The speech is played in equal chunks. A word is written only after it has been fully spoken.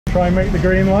Try and make the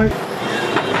green light.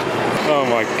 Oh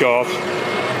my god.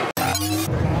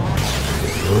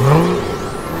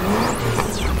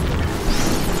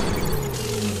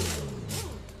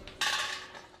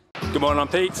 Good morning, I'm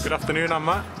Pete. Good afternoon, I'm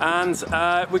Matt. And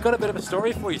we've got a bit of a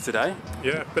story for you today.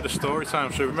 Yeah, a bit of story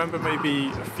time. So remember maybe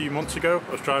a few months ago,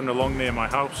 I was driving along near my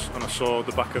house and I saw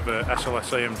the back of a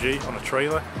SLS AMG on a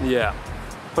trailer. Yeah.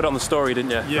 Put it on the story,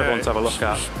 didn't you? Yeah. For everyone to have a look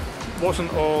at. It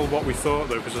wasn't all what we thought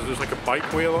though, because there's like a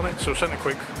bike wheel on it. So I sent a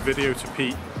quick video to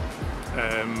Pete,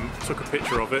 took a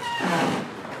picture of it.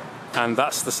 And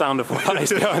that's the sound of what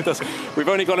he's going to. We've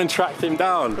only gone and tracked him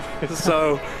down.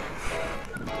 So,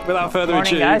 without further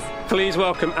ado, guys. Please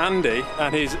welcome Andy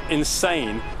and his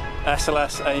insane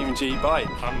SLS AMG bike.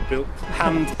 Hand-built.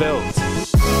 Hand-built.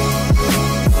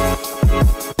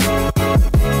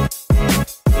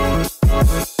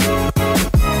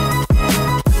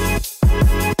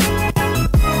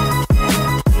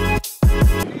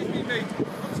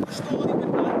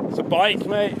 It's a bike,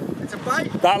 mate. It's a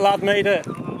bike? That lad made it.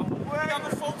 Do you have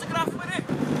a photograph with it?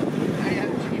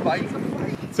 AMG bike.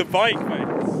 It's a bike, mate.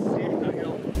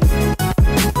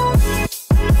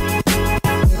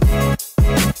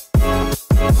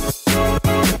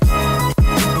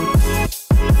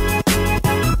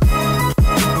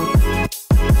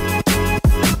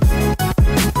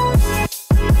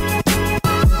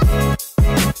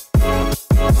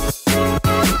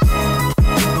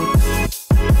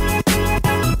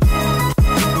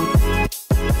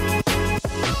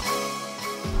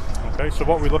 Okay, so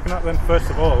what we're looking at then, first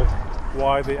of all,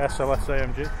 why the SLS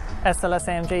AMG? SLS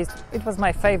AMG, it was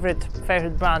my favorite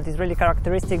brand. It's really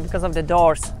characteristic because of the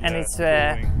doors, and it's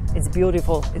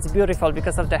beautiful. It's beautiful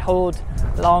because of the hood,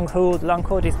 long hood.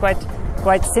 It's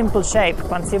quite simple shape,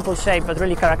 but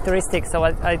really characteristic. So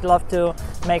I'd love to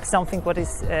make something what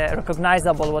is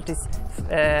recognizable, what is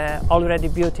already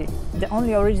beauty. The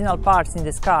only original parts in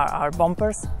this car are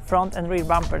bumpers, front and rear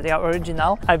bumper. They are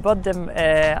original. I bought them.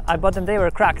 They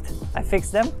were cracked. I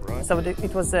fixed them. Right. So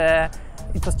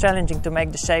it was challenging to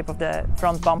make the shape of the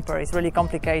front bumper. It's really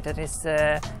complicated. It's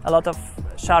a lot of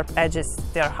sharp edges.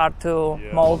 They are hard to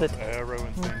mold it. Aero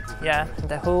and things. Yeah,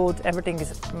 the hood, everything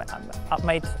is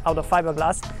made out of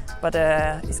fiberglass, but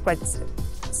it's quite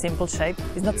simple shape.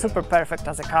 It's not super perfect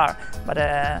as a car, but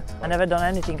I never done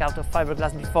anything out of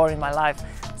fiberglass before in my life,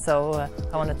 so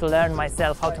I wanted to learn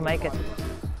myself how to make it.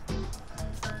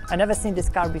 I never seen this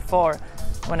car before.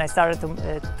 When I started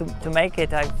to make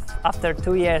it, after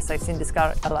 2 years, I've seen this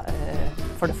car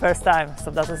for the first time,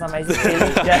 so that was amazing.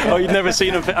 Yeah. Oh, you've never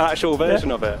seen an actual version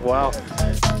of it? Wow.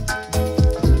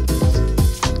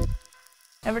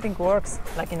 Everything works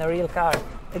like in a real car.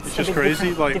 It's just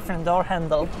crazy, like different door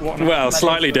handle. Well,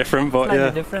 slightly different, but slightly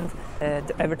yeah. different.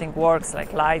 Everything works,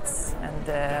 like lights and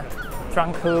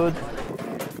trunk hood.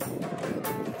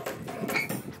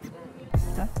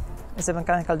 It's a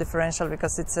mechanical differential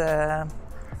because it's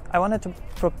I wanted to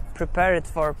prepare it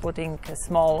for putting a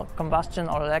small combustion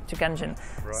or electric engine.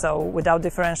 Right. So without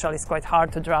differential, it's quite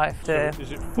hard to drive. So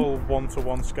is it full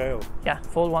 1-to-1 scale? Yeah,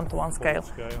 full 1-to-1 scale.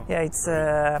 Yeah, it's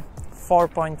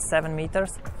 4.7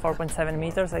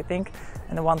 meters, I think,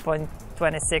 and a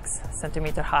 1.26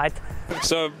 centimeter height.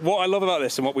 So what I love about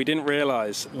this and what we didn't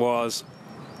realise was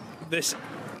this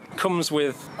comes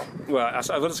with, well, I was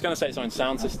just going to say its own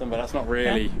sound system, but that's not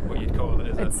really what you'd call it,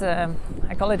 is it? It's,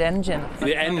 I call it engine.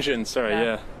 The engine, sorry,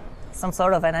 yeah. Some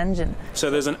sort of an engine. So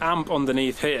there's an amp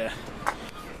underneath here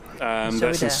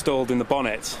that's installed in the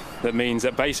bonnet. That means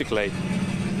that basically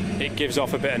it gives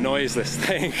off a bit of noise, this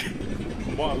thing.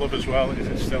 What I love as well is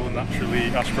it's still a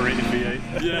naturally aspirated V8.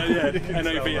 Yeah,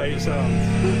 NO V8 sound.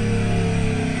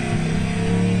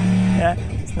 Yeah,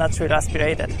 it's naturally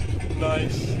aspirated.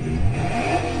 Nice.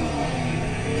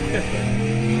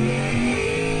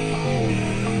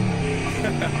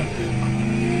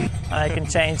 I can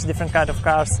change different kind of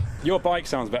cars. Your bike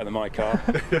sounds better than my car.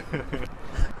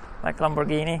 Like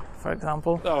Lamborghini, for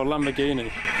example. Oh, Lamborghini.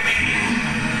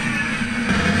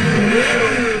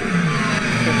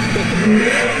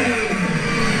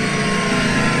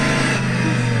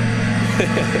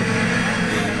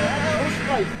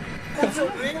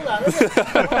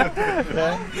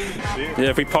 Yeah,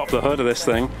 if we pop the hood of this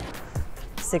thing.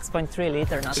 6.3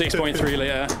 litre, not 6.3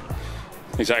 litre.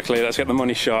 Exactly, let's get the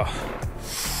money shot.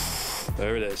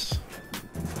 There it is.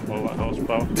 All that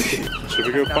horsepower. So if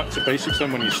we go back to basics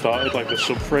then, when you started, like the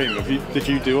subframe, did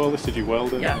you do all this? Did you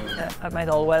weld it? Yeah, I made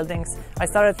all weldings. I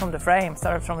started from the frame,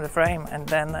 and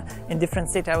then in different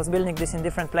cities. I was building this in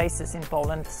different places in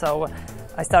Poland, so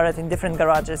I started in different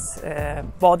garages,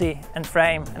 body and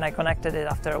frame, and I connected it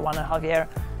after 1.5 years.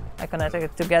 I connected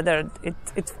it together. It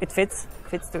fits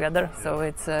together, so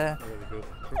it's really good.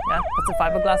 Yeah, that's a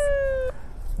fiberglass.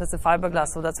 That's a fiberglass,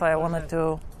 so that's why I wanted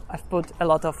to. I've put a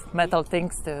lot of metal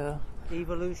things to.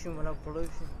 Evolution without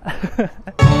pollution.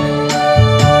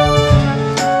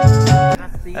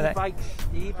 That's the e-bikes.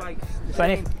 The e-bikes.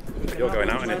 20. You're going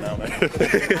out in it now, mate.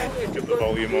 Get the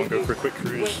volume on, go for a quick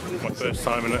cruise. My first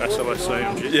time in an SLS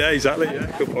AMG. Yeah, exactly.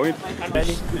 Yeah, good point.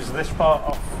 Ready? Is this part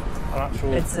of an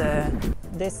actual... It's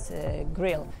this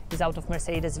grill is out of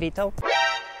Mercedes Vito.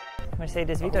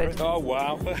 Mercedes Vito. Oh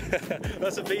wow,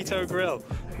 that's a Vito grill.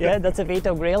 Yeah, that's a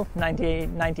Vito grill,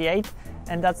 98,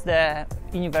 and that's the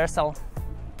universal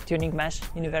tuning mesh.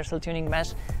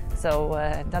 So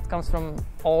that comes from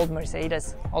old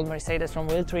Mercedes from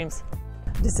wheel trims.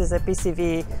 This is a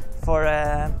PCV for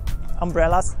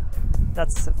umbrellas.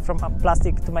 That's from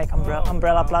plastic to make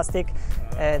umbrella plastic.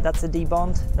 That's a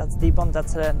debond.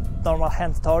 That's a normal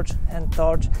hand torch.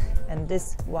 And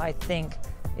this white thing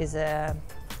is a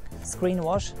screen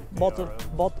wash bottle,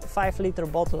 5-liter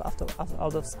bottle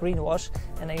out of screen wash,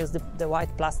 and I use the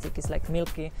white plastic. It's like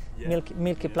milky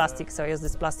plastic. So I use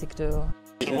this plastic to.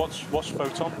 So what's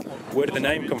Foton? Where did the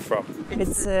name come from?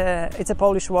 It's a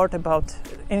Polish word about.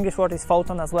 English word is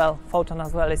photon as well. Photon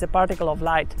as well. It's a particle of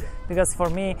light, because for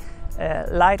me,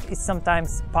 light is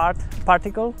sometimes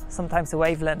particle, sometimes a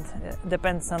wavelength.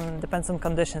 Depends on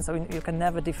conditions. So you can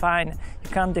never define. You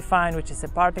can't define which is a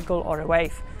particle or a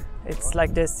wave. It's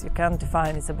like this. You can't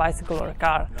define it's a bicycle or a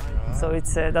car. So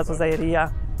it's that was the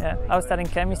idea. Yeah, I was studying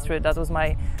chemistry. That was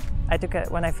my.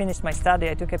 When I finished my study,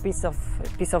 I took a piece of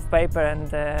paper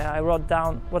and I wrote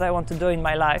down what I want to do in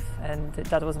my life, and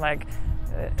that was like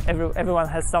everyone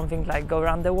has something like go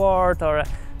around the world or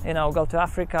go to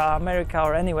Africa, America,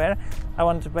 or anywhere. I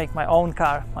wanted to make my own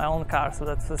car. So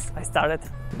that's what I started.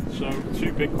 So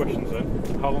 2 big questions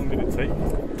then. How long did it take?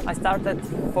 I started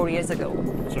 4 years ago.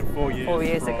 So 4 years. 4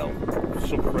 years ago.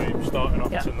 Subframe starting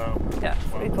up to now. Yeah,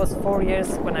 Wow. It was 4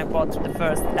 years when I bought the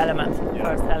first element.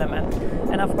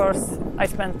 And of course I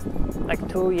spent like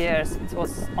 2 years. It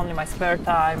was only my spare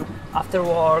time after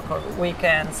work or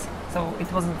weekends. So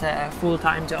it wasn't a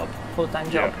full-time job.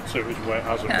 Yeah, so it was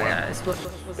as and when.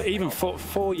 But even for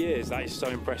 4 years, that is so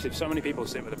impressive. So many people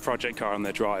sit with a project car on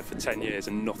their drive for 10 years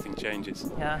and nothing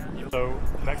changes. Yeah. So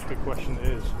next big question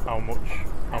is how much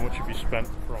have you spent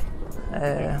from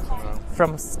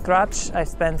From scratch, I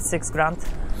spent £6,000.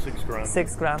 6 grand.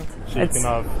 6 grand. So you can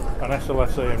have an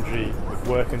SLS AMG with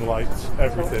working lights,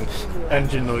 everything,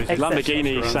 engine noise.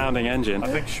 Lamborghini sounding engine. I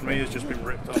think Shmee has just been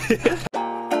ripped off.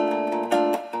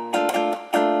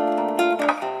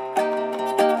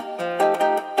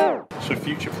 So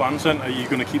future plans then, are you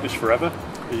going to keep this forever?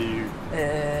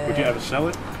 Would you ever sell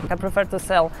it? I prefer to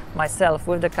sell myself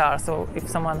with the car, so if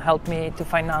someone helped me to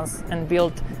finance and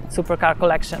build supercar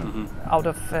collection out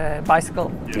of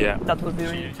bicycle, that would be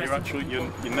really interesting. Actually, your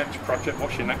next project,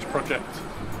 what's your next project?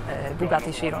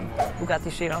 Bugatti Chiron.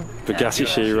 Bugatti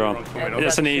Chiron.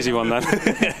 It's an easy one then.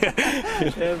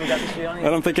 Bugatti Chiron.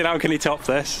 And I'm thinking, how can he top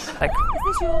this? Like, Is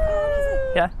this your car, is it?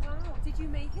 yeah, Did you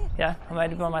make it? yeah, I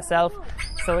made it by myself.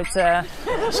 So it's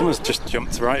Someone's just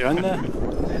jumped right in there.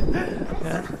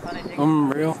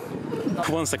 Unreal.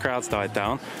 Once the crowd's died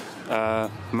down,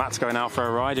 Matt's going out for a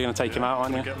ride. You're going to take him out,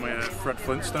 aren't you? Get my Fred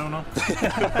Flintstone on.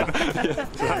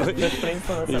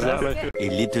 Exactly. A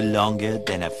little longer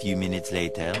than a few minutes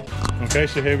later. Okay,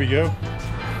 so here we go.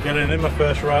 Getting in my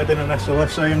first ride in an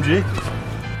SLS AMG.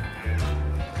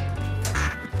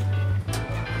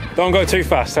 Don't go too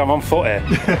fast, I'm on foot here.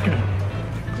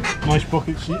 Nice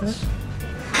bucket seats.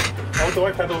 How do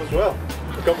I pedal as well?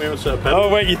 You got me on a pedal. Oh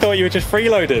wait, you thought you were just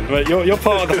freeloading, but you're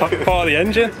part of the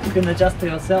engine. you can adjust to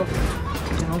yourself.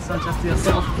 You can also adjust to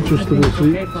yourself. Adjustable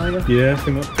seat. Okay for you. Yeah, I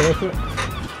think that's perfect.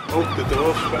 Oh, the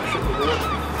door, better shut the door.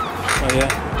 Oh yeah.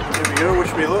 Here we go,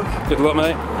 wish me luck. Good luck,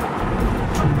 mate.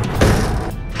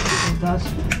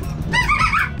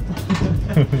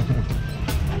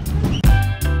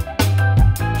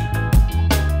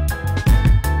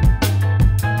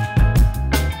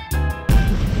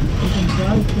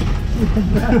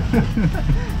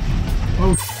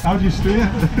 Oh, how do you steer?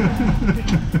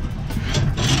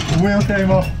 The wheel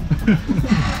came off.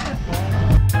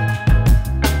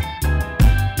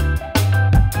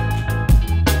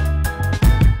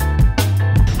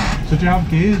 So do you have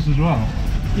gears as well?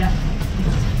 Yeah.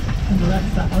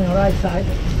 On your right side.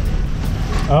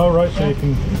 Oh right, so you can.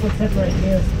 You can separate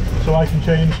gears. So I can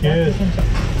change gears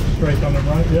straight on and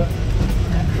right, yeah.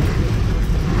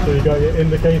 So you got your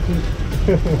indicators.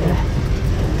 Here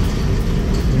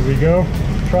we go.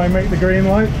 Try and make the green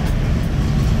light.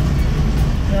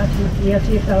 We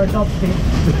achieved our top speed.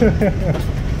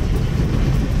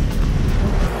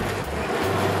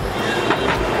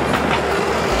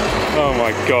 Oh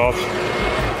my god.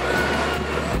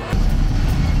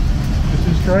 This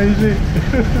is crazy.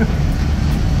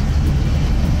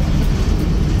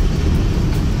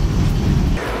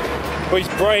 Well, he's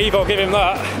brave, I'll give him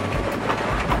that.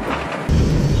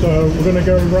 So we're going to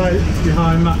go right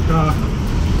behind that car.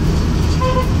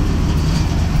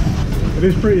 It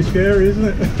is pretty scary, isn't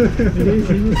it? It is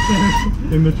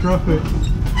scary. In the traffic.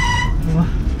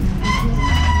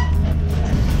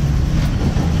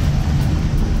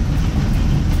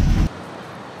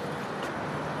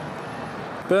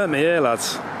 Burnt me here,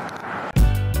 lads.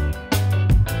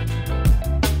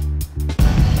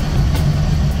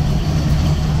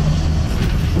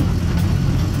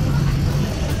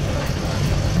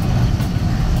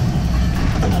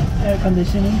 Air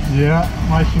conditioning. Yeah,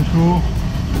 nice and cool.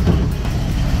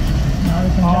 Now we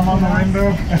can Arm on the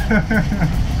window.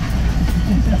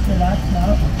 just relax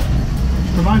now.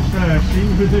 It's a nice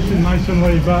seating position, nice and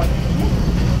laid back.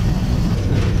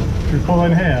 Should we pull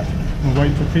in here and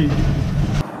wait for Pete?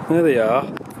 There they are.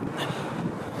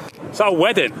 Is that a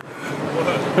wedding?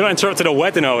 We're not interrupting a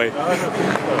wedding, are we?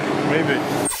 Maybe.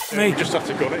 Me. You just have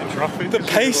to gun it in traffic. The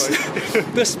pace,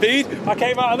 the speed. I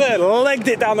came out of there, legged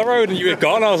it down the road, and you were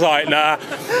gone. I was like, nah.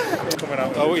 Coming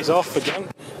out. Oh, he's off again.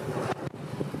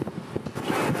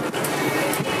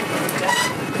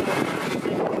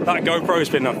 That GoPro's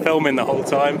been filming the whole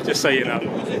time, just so you know.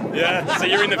 Yeah, so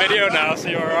you're in the video now, so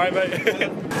you're alright, mate.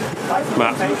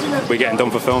 Matt, we're getting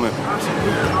done for filming.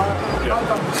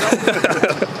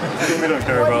 We don't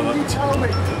care about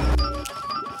that.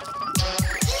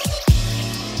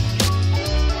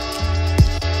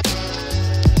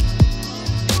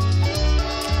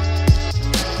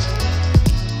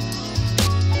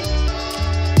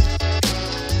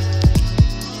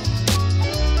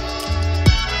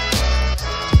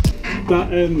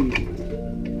 That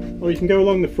oh, you can go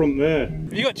along the front there.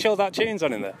 Have you got chilled out tunes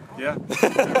on in there? Yeah.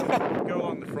 Go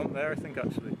along the front there, I think,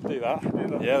 actually. Do that.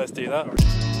 Yeah, let's do that.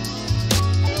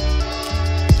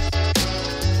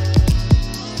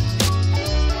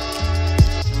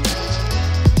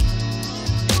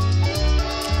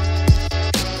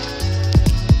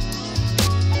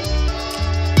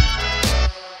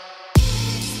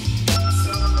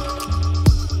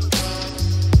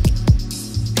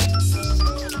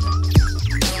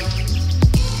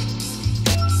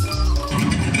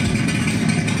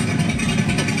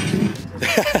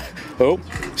 Oh,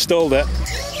 stalled it.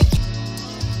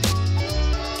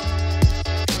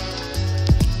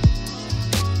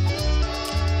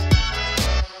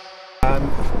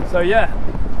 So yeah,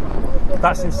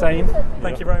 that's insane.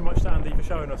 Thank you very much to Andy for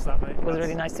showing us that, mate. It was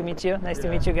really nice to meet you. Nice to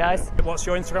meet you guys. What's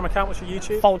your Instagram account? What's your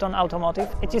YouTube? Foton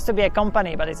Automotive. It used to be a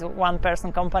company, but it's a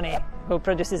one-person company who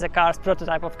produces a cars,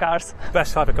 prototype of cars.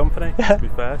 Best type of company, to be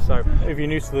fair. So If you're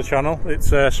new to the channel, it's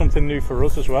something new for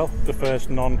us as well. The first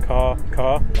non-car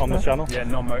car on the channel. yeah,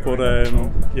 non-motor. But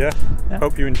yeah,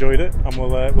 hope you enjoyed it, and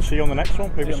we'll see you on the next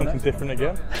one. Maybe something different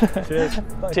again. Cheers.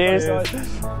 Cheers.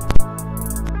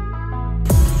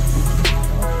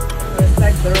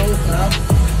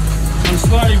 I'm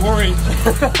slightly worried.